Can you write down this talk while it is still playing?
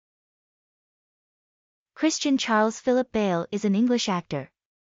Christian Charles Philip Bale is an English actor.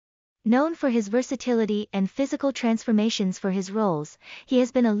 Known for his versatility and physical transformations for his roles, he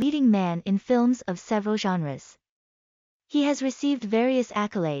has been a leading man in films of several genres. He has received various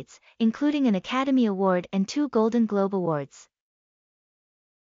accolades, including an Academy Award and 2 Golden Globe Awards.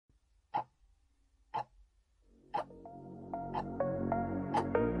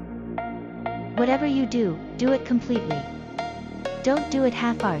 Whatever you do, do it completely. Don't do it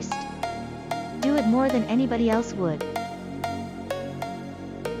half-arsed. Do it more than anybody else would.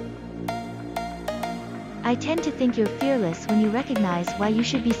 I tend to think you're fearless when you recognize why you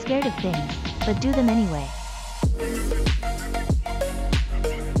should be scared of things, but do them anyway.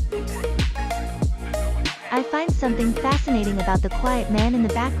 I find something fascinating about the quiet man in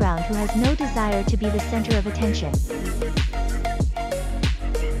the background who has no desire to be the center of attention.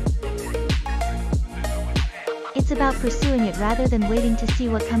 It's about pursuing it rather than waiting to see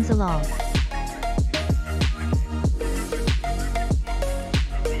what comes along.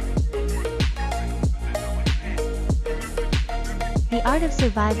 The Art of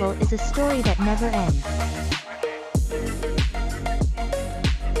Survival is a story that never ends.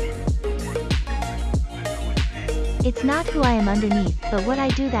 It's not who I am underneath, but what I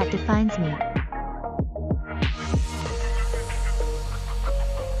do that defines me.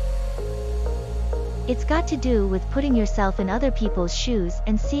 It's got to do with putting yourself in other people's shoes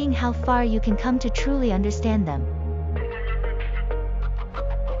and seeing how far you can come to truly understand them.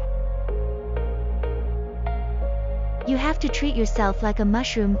 You have to treat yourself like a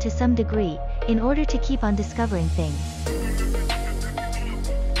mushroom to some degree, in order to keep on discovering things.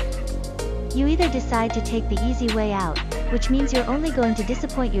 You either decide to take the easy way out, which means you're only going to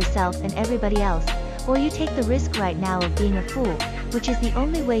disappoint yourself and everybody else, or you take the risk right now of being a fool, which is the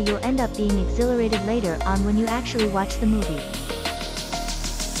only way you'll end up being exhilarated later on when you actually watch the movie.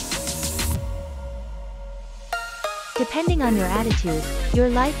 Depending on your attitude, your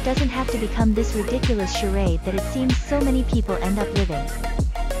life doesn't have to become this ridiculous charade that it seems so many people end up living.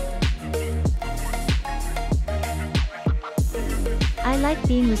 I like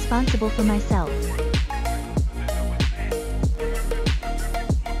being responsible for myself.